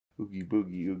Oogie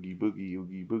boogie, oogie boogie,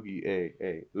 oogie boogie, ay,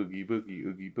 ay. Oogie boogie,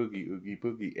 oogie boogie, oogie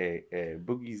boogie, ay, ay.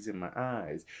 Boogies in my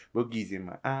eyes, boogies in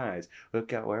my eyes.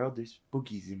 Look out, world, there's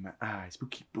boogies in my eyes.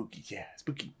 Spooky boogies, yeah.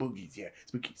 Spooky boogies, yeah.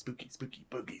 Spooky, spooky, spooky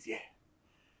boogies, yeah.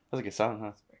 That's a good song,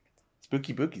 huh?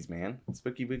 Spooky boogies, man.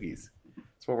 Spooky boogies.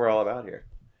 That's what we're all about here.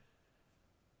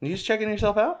 Are you just checking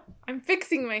yourself out? I'm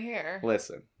fixing my hair.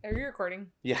 Listen. Are you recording?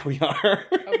 Yeah, we are.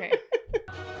 Okay.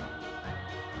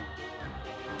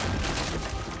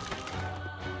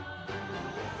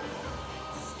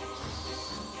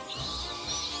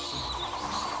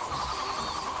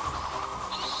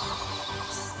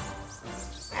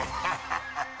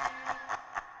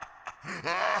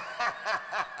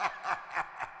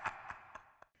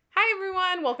 Hi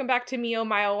everyone, welcome back to Me Oh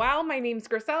My Oh Wow. My name's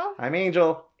Griselle. I'm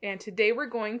Angel. And today we're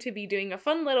going to be doing a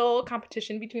fun little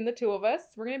competition between the two of us.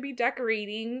 We're going to be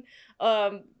decorating, what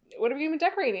are we going to be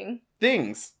decorating?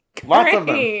 Things. Lots of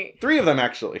them. Great. 3 of them,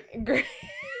 actually. Great.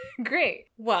 Great.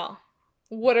 Well,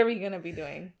 what are we going to be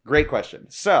doing? Great question.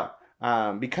 So,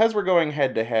 because we're going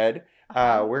head to head,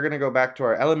 we're going to go back to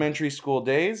our elementary school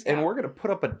days, and we're going to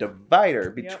put up a divider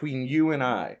between you and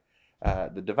I.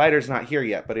 The divider's not here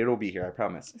yet, but it'll be here, I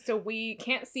promise. So we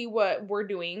can't see what we're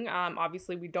doing.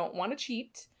 Obviously, we don't want to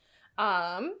cheat.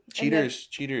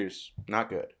 Cheaters, not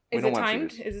good. Is it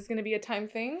timed? Is this going to be a time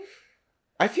thing?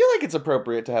 I feel like it's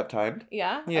appropriate to have timed.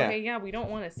 Yeah? Yeah. Okay, yeah, we don't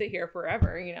want to sit here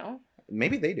forever, you know?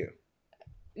 Maybe they do.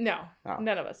 No,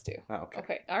 none of us do. Oh, okay.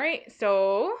 Okay, all right.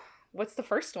 So what's the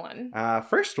first one?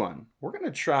 First one, we're going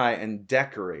to try and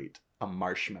decorate a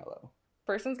marshmallow.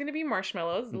 First one's going to be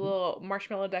marshmallows, a little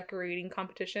marshmallow decorating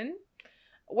competition.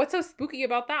 What's so spooky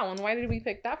about that one? Why did we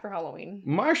pick that for Halloween?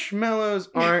 Marshmallows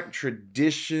aren't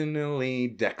traditionally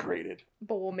decorated.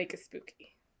 But we'll make it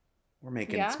spooky. We're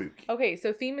making it spooky. Okay,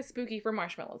 so theme is spooky for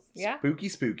marshmallows. Yeah?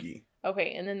 Spooky.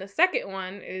 Okay, and then the second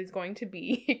one is going to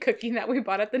be a cookie that we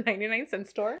bought at the 99-cent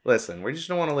store. Listen, we just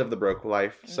don't want to live the broke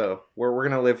life, so we're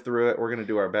going to live through it. We're going to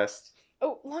do our best.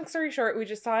 Oh, long story short, we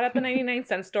just saw it at the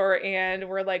 99-cent store, and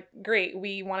we're like, great,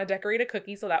 we want to decorate a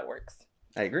cookie, so that works.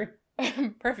 I agree.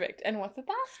 Perfect. And what's the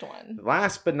last one?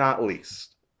 Last but not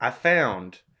least, I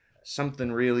found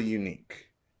something really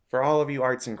unique. For all of you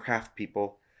arts and craft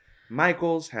people,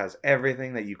 Michael's has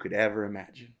everything that you could ever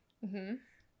imagine.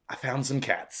 I found some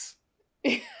cats.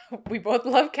 We both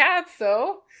love cats,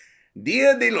 so...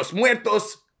 Dia de los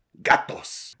Muertos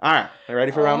Gatos. All right, are you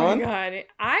ready for round one? Oh my god,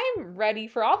 I'm ready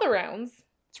for all the rounds.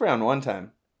 It's round one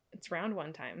time. It's round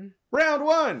one time. Round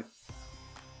one!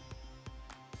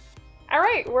 All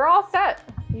right, we're all set.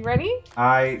 You ready?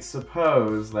 I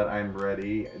suppose that I'm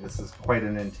ready. This is quite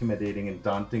an intimidating and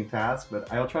daunting task,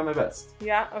 but I'll try my best.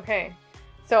 Yeah, okay.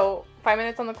 So, 5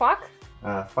 minutes on the clock?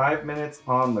 5 minutes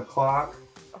on the clock.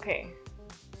 Okay.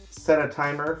 Set a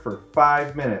timer for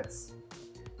 5 minutes.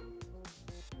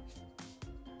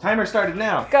 Timer started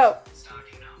now. Go.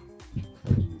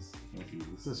 Jeez,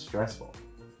 this is stressful.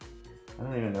 I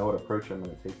don't even know what approach I'm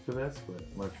going to take to this, but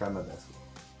I'm going to try my best.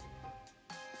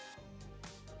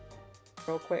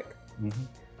 Real quick.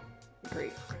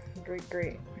 Great.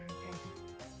 Okay.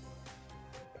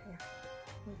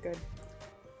 We're good.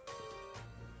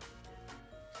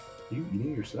 Are you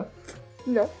eating your stuff?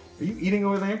 No. Are you eating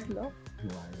over there? No. You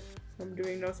liar. I'm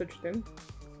doing no such thing.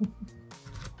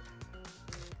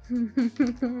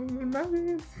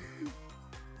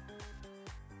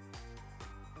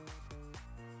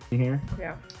 Here?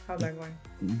 Yeah. How's that going?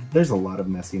 There's a lot of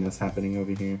messiness happening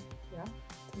over here. Yeah?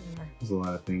 There's a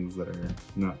lot of things that are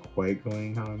not quite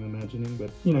going how I'm imagining, but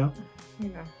you know.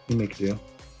 You make do.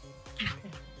 Okay.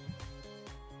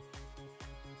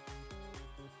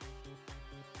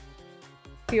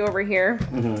 See over here.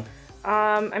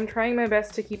 I'm trying my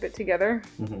best to keep it together.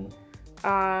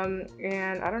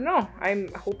 And I don't know.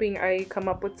 I'm hoping I come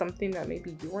up with something that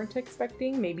maybe you weren't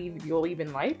expecting. Maybe you'll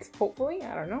even like, hopefully.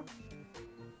 I don't know.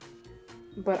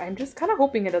 But I'm just kind of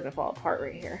hoping it doesn't fall apart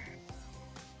right here.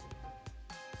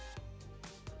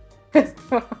 It's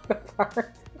falling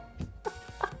apart.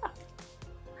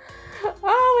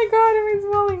 Oh my god, am I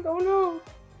smelling? Oh no.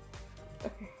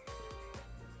 Okay.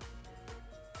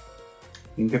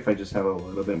 I think if I just have a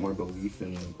little bit more belief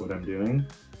in what I'm doing,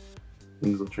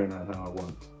 things will turn out how I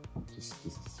want. Just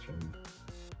try.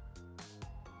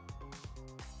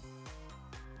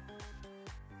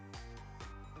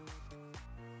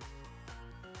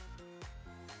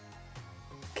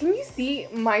 Can you see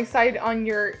my side on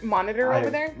your monitor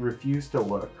over there? I refuse to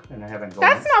look, and I haven't gone.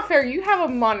 That's not fair. You have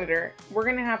a monitor. We're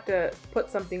gonna have to put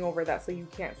something over that so you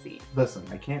can't see. Listen,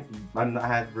 I can't.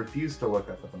 I refuse to look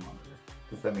up at the monitor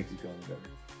because that makes you feel better.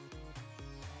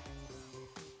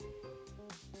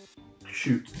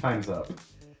 Shoot, time's up.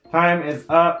 Time is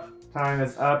up. Time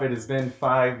is up. It has been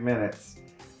 5 minutes.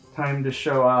 Time to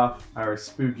show off our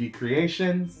spooky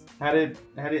creations. How did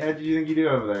you think you do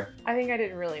over there? I think I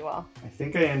did really well. I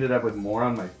think I ended up with more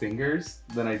on my fingers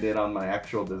than I did on my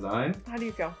actual design. How do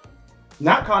you feel?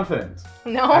 Not confident.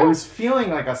 No? I was feeling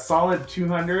like a solid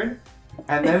 200,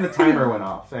 and then the timer went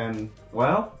off, and,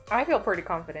 well... I feel pretty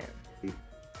confident.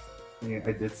 Yeah,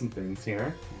 I did some things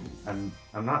here. I'm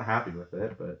not happy with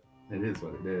it, but it is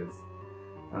what it is.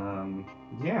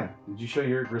 Yeah. Did you show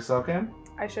your Grisel cam?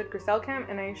 I showed Grisel cam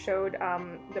and I showed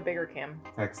the bigger cam.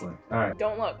 Excellent. All right.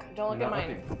 Don't look. Don't look at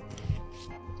mine. Looking.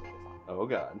 Oh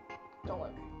God. Don't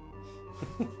look.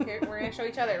 Here, we're gonna show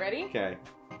each other. Ready? Okay.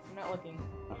 I'm not looking.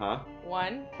 Uh-huh.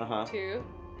 1, Uh-huh. 2,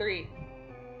 3.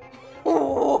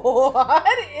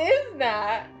 What is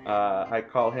that? I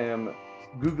call him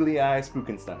Googly Eye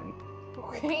Spookenstein.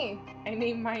 Okay. I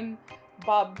named mine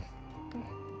Bob.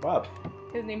 Bob.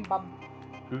 His name Bob.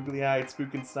 Googly Eyed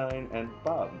Spookenstein and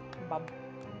Bob. Bob.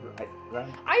 Right.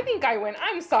 I think I win.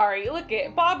 I'm sorry. Look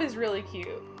it. Bob is really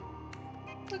cute.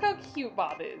 Look how cute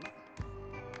Bob is.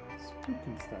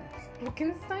 Spookenstein.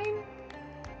 Spookenstein?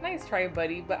 Nice try,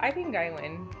 buddy, but I think I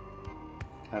win.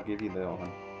 I'll give you the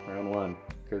one. Round 1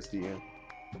 goes to you.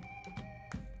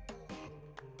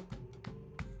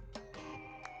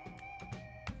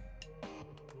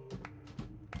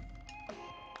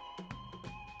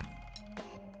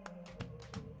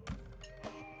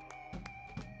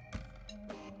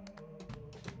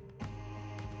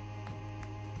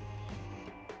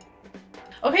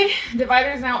 Okay, divider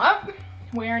is now up.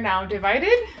 We are now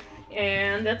divided,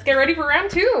 and let's get ready for round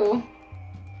 2.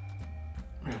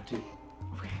 Round 2.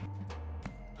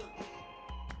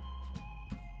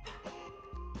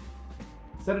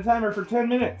 Set a timer for 10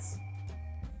 minutes.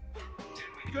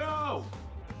 Go!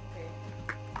 Okay.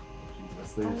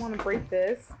 Jesus, I don't there's... want to break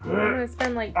this. I'm gonna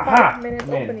spend like Aha! 5 minutes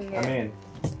I'm in. opening it. I'm in.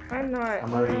 I'm not.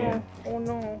 I'm already in. Oh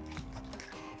no.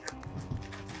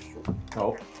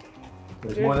 Oh.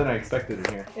 There's more than I expected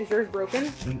in here. Is yours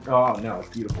broken? Oh no, it's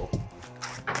beautiful.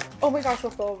 Oh my gosh,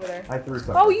 what fell over there? I threw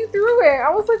something. Oh, you threw it!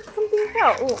 I was like, something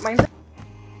fell. Oh, mine's.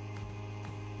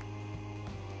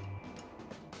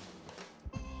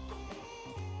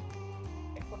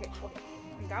 Okay.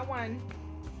 I got one.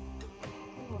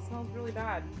 Oh, it smells really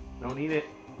bad. Don't eat it.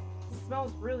 It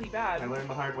smells really bad. I learned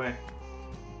the hard way.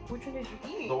 Which one did you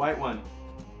eat? The white one.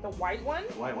 The white one?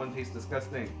 The white one tastes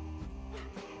disgusting.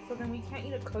 So then we can't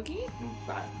eat a cookie?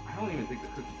 I don't even think the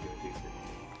cookie's gonna taste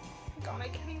good. God, I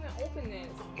can't even open this.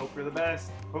 Hope for the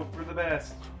best. Hope for the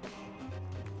best.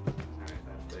 Alright,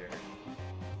 that's there.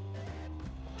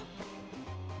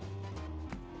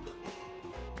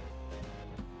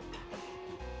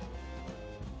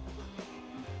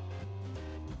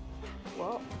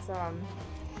 Well, it's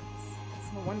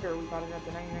no wonder we got it at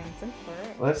the 99-cent store,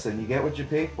 right? Listen, you get what you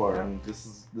pay for, Yep. and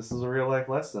this is a real life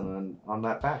lesson on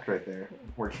that fact right there.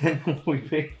 We're getting what we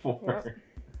paid for.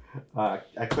 Yep.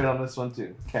 I quit on this one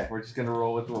too. Okay, we're just gonna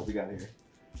roll with what we got here.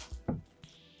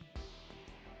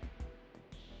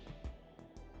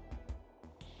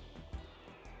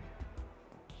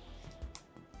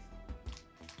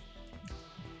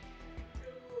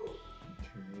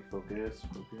 Okay, focus.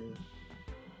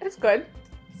 It's good.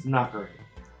 It's not great.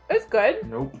 It's good.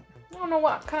 Nope. I don't know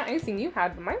what kind of icing you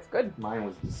had, but mine's good. Mine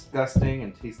was disgusting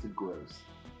and tasted gross.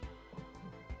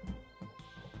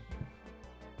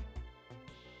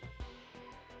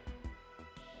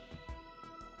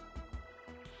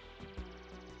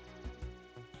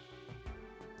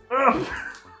 Ugh.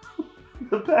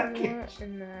 The package. What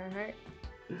in the heck?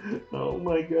 Oh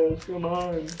my gosh, come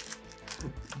on.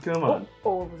 Come on.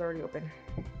 Oh, it was already open.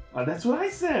 That's what I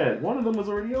said. One of them was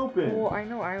already open. Well, I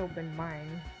know I opened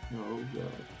mine. Oh god.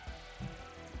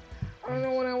 I don't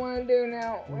know what I want to do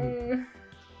now.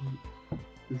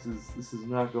 This is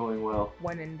not going well.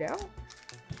 When in doubt.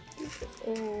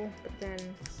 Oh, but then.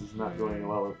 This is not going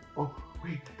well. Oh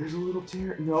wait, there's a little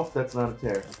tear. No, that's not a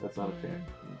tear. That's not a tear.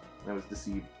 I was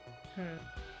deceived.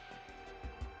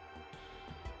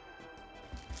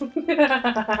 This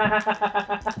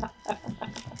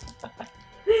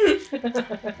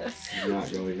is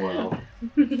not going well.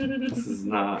 This is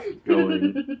not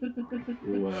going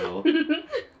well.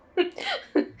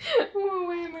 Oh,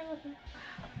 wait, am I looking?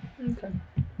 Okay.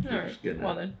 You're just gonna,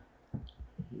 Well then.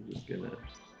 You're just gonna.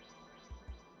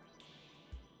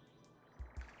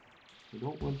 I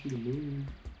don't want you to move.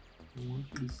 I want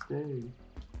you to stay.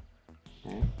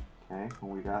 Okay. Okay.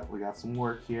 Well, we got some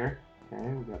work here.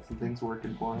 Okay. We got some things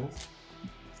working for us.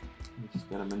 We just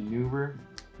gotta maneuver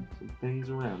some things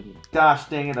around here. Gosh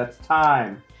dang it! That's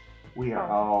time. We are.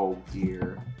 Oh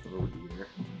dear. Oh dear.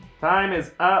 Time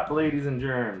is up, ladies and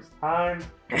germs. Time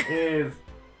is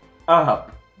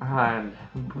up. And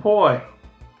boy,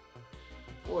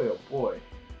 oh boy.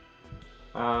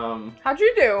 How'd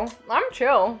you do? I'm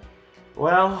chill.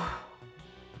 Well,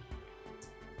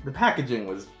 the packaging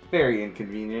was very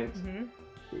inconvenient.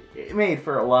 Mm-hmm. It made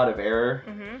for a lot of error.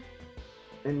 Mm-hmm.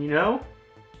 And you know,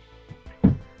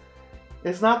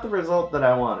 it's not the result that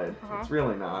I wanted. Uh-huh. It's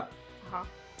really not. Uh-huh.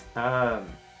 Are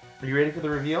you ready for the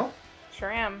reveal?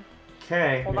 Sure am.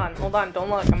 Okay. Hold on. Don't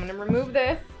look. I'm gonna remove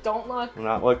this. Don't look. I'm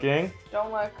not looking.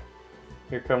 Don't look.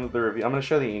 Here comes the reveal. I'm gonna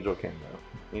show the Angel Cam though.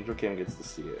 Angel Cam gets to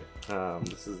see it.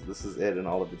 This is it in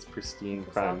all of its pristine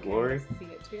prime glory. See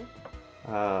it too.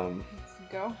 Um.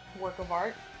 Let's go. Work of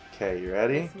art. Okay, you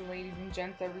ready? Listen, ladies and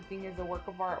gents, everything is a work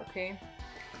of art. Okay.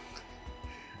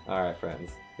 All right,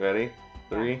 friends. Ready?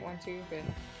 3. Yeah, 1, 2, good.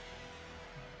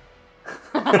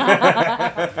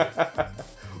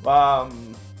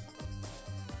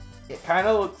 It kind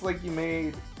of looks like you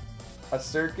made a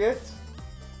circuit.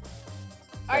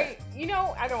 I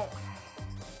don't.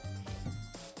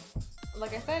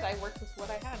 Like I said, I worked with what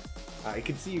I had. I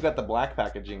can see you got the black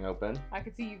packaging open. I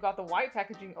could see you got the white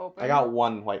packaging open. I got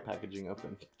one white packaging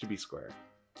open to be square.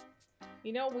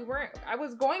 You know, I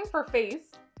was going for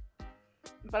face,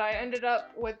 but I ended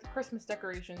up with Christmas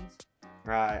decorations.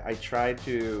 I tried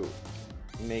to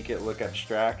make it look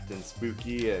abstract and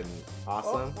spooky and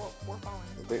awesome. Oh, we're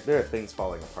falling. There are things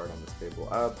falling apart on this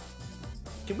table.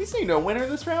 Can we say no winner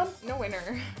this round? No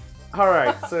winner. All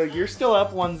right, so you're still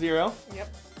up 1-0.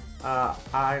 Yep.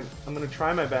 I'm gonna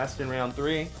try my best in round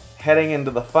 3. Heading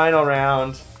into the final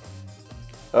round.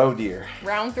 Oh dear.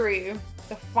 Round 3,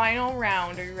 the final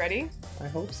round. Are you ready? I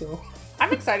hope so.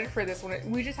 I'm excited for this one.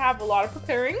 We just have a lot of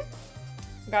preparing.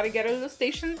 Got to get the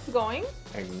stations going.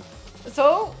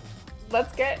 So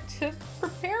let's get to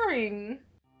preparing.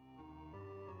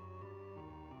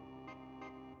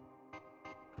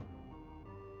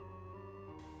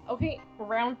 Okay,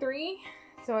 round 3.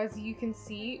 So as you can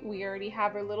see, we already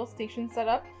have our little station set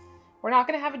up. We're not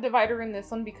going to have a divider in this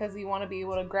one because we want to be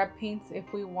able to grab paints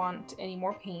if we want any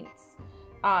more paints.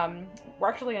 We're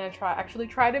actually going to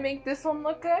try to make this one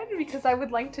look good because I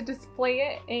would like to display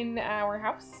it in our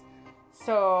house.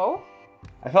 So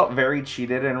I felt very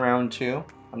cheated in round 2.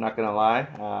 I'm not going to lie.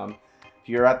 If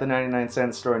you're at the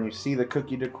 99-cent store and you see the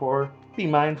cookie decor, be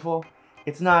mindful.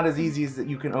 It's not as easy as that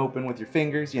you can open with your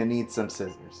fingers. You need some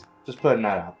scissors. Just putting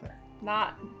that out there.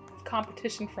 Not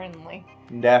competition friendly.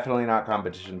 Definitely not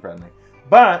competition friendly.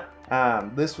 But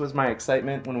this was my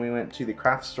excitement when we went to the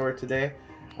craft store today.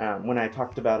 When I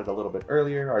talked about it a little bit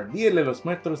earlier, our Dia de los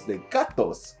Muertos de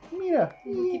Gatos. Mira.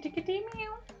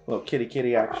 Little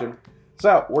kitty action.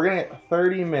 So we're gonna get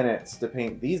 30 minutes to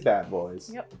paint these bad boys.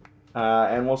 Yep.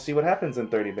 And we'll see what happens in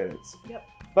 30 minutes. Yep.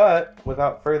 But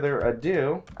without further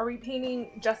ado, are we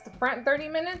painting just the front 30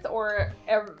 minutes or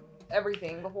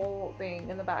everything, the whole thing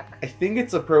in the back? I think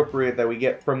it's appropriate that we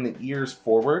get from the ears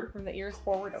forward. From the ears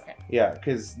forward, okay. Yeah,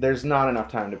 because there's not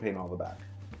enough time to paint all the back.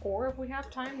 Or if we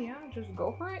have time, yeah, just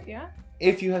go for it, yeah.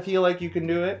 If you feel like you can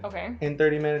do it, okay, in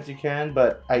 30 minutes you can,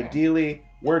 but okay, ideally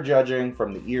we're judging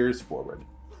from the ears forward.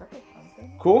 Perfect, sounds good.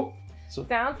 Cool? So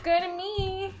sounds good to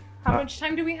me. How much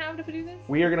time do we have to do this?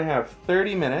 We are going to have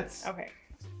 30 minutes. Okay.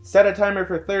 Set a timer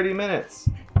for 30 minutes.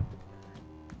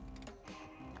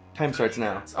 Time starts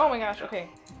now. Oh my gosh, okay.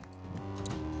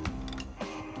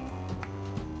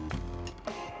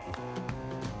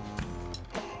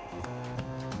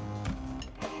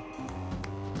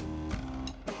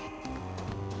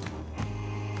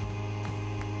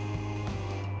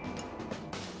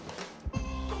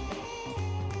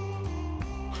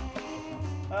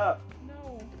 Up.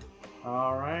 No.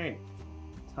 All right.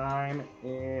 Time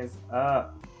is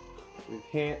up. We've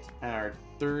hit our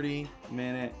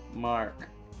 30-minute mark.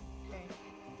 Okay.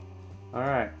 All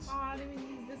right. Oh, I didn't even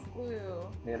use this glue.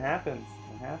 It happens.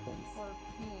 It happens. Or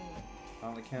paint.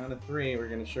 On the count of 3, we're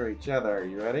going to show each other. Are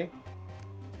you ready?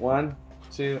 1,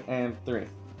 2, and 3.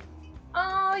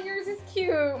 Oh, yours is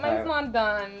cute. Mine's not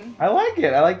done. I like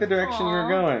it. I like the direction you're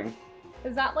Aw. going.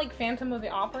 Is that like Phantom of the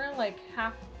Opera? Like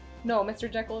half... No,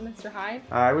 Mr. Jekyll and Mr. Hyde?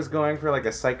 I was going for like a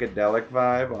psychedelic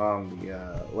vibe on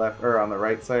the left or on the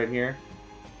right side here.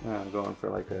 I'm going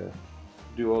for like a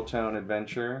dual tone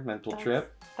adventure, mental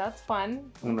trip. That's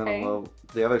fun. And then Okay. on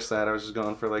the other side, I was just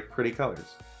going for like pretty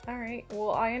colors. Alright,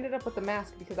 well I ended up with the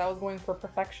mask because I was going for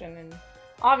perfection and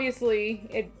obviously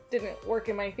it didn't work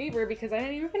in my favor because I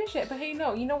didn't even finish it. But hey,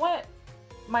 no, you know what?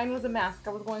 Mine was a mask. I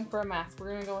was going for a mask.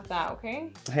 We're gonna go with that, okay?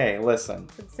 Hey, listen.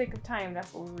 For the sake of time,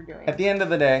 that's what we were doing. At the end of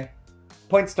the day,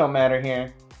 points don't matter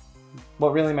here.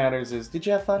 What really matters is, did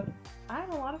you have fun? I had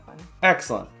a lot of fun.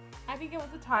 Excellent. I think it was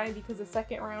a tie because the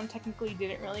second round technically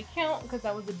didn't really count because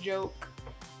that was a joke.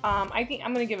 I think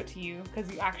I'm gonna give it to you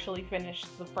because you actually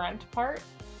finished the front part.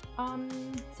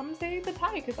 Some say the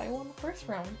tie because I won the first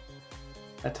round.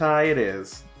 A tie it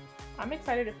is. I'm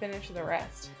excited to finish the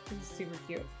rest. This is super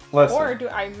cute. Listen. Or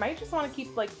I might just want to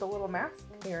keep like the little mask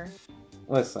here.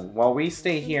 Listen, while we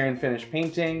stay here and finish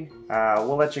painting,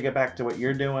 we'll let you get back to what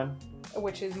you're doing.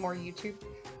 Which is more YouTube.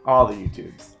 All the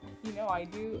YouTubes. You know I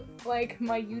do like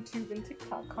my YouTube and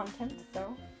TikTok content,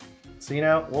 so. So you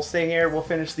know, we'll stay here, we'll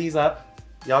finish these up.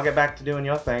 Y'all get back to doing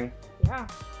your thing. Yeah.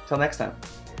 Till next time.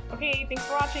 Okay, thanks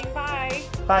for watching. Bye.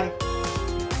 Bye.